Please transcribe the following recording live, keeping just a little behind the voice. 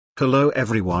Hello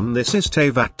everyone, this is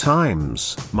Tevat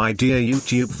Times. My dear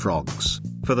YouTube frogs,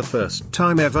 for the first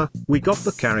time ever, we got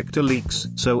the character leaks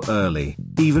so early,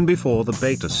 even before the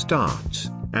beta start,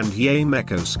 and Yae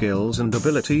Miko Skills and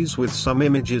Abilities with some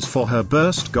images for her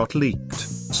burst got leaked.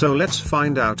 So let's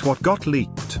find out what got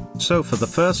leaked. So for the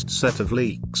first set of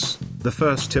leaks, the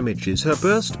first image is her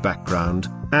burst background,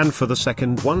 and for the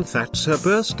second one that's her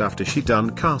burst after she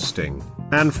done casting,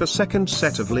 and for second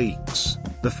set of leaks,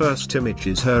 the first image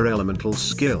is her elemental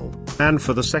skill, and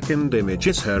for the second image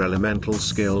is her elemental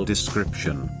skill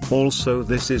description. Also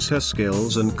this is her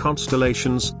skills and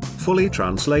constellations, fully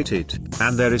translated,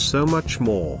 and there is so much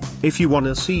more. If you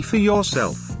wanna see for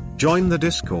yourself, join the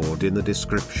Discord in the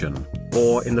description,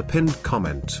 or in the pinned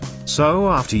comment. So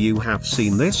after you have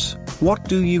seen this, what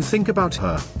do you think about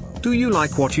her? Do you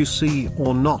like what you see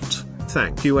or not?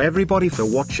 Thank you everybody for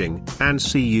watching, and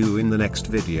see you in the next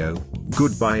video.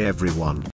 Goodbye everyone.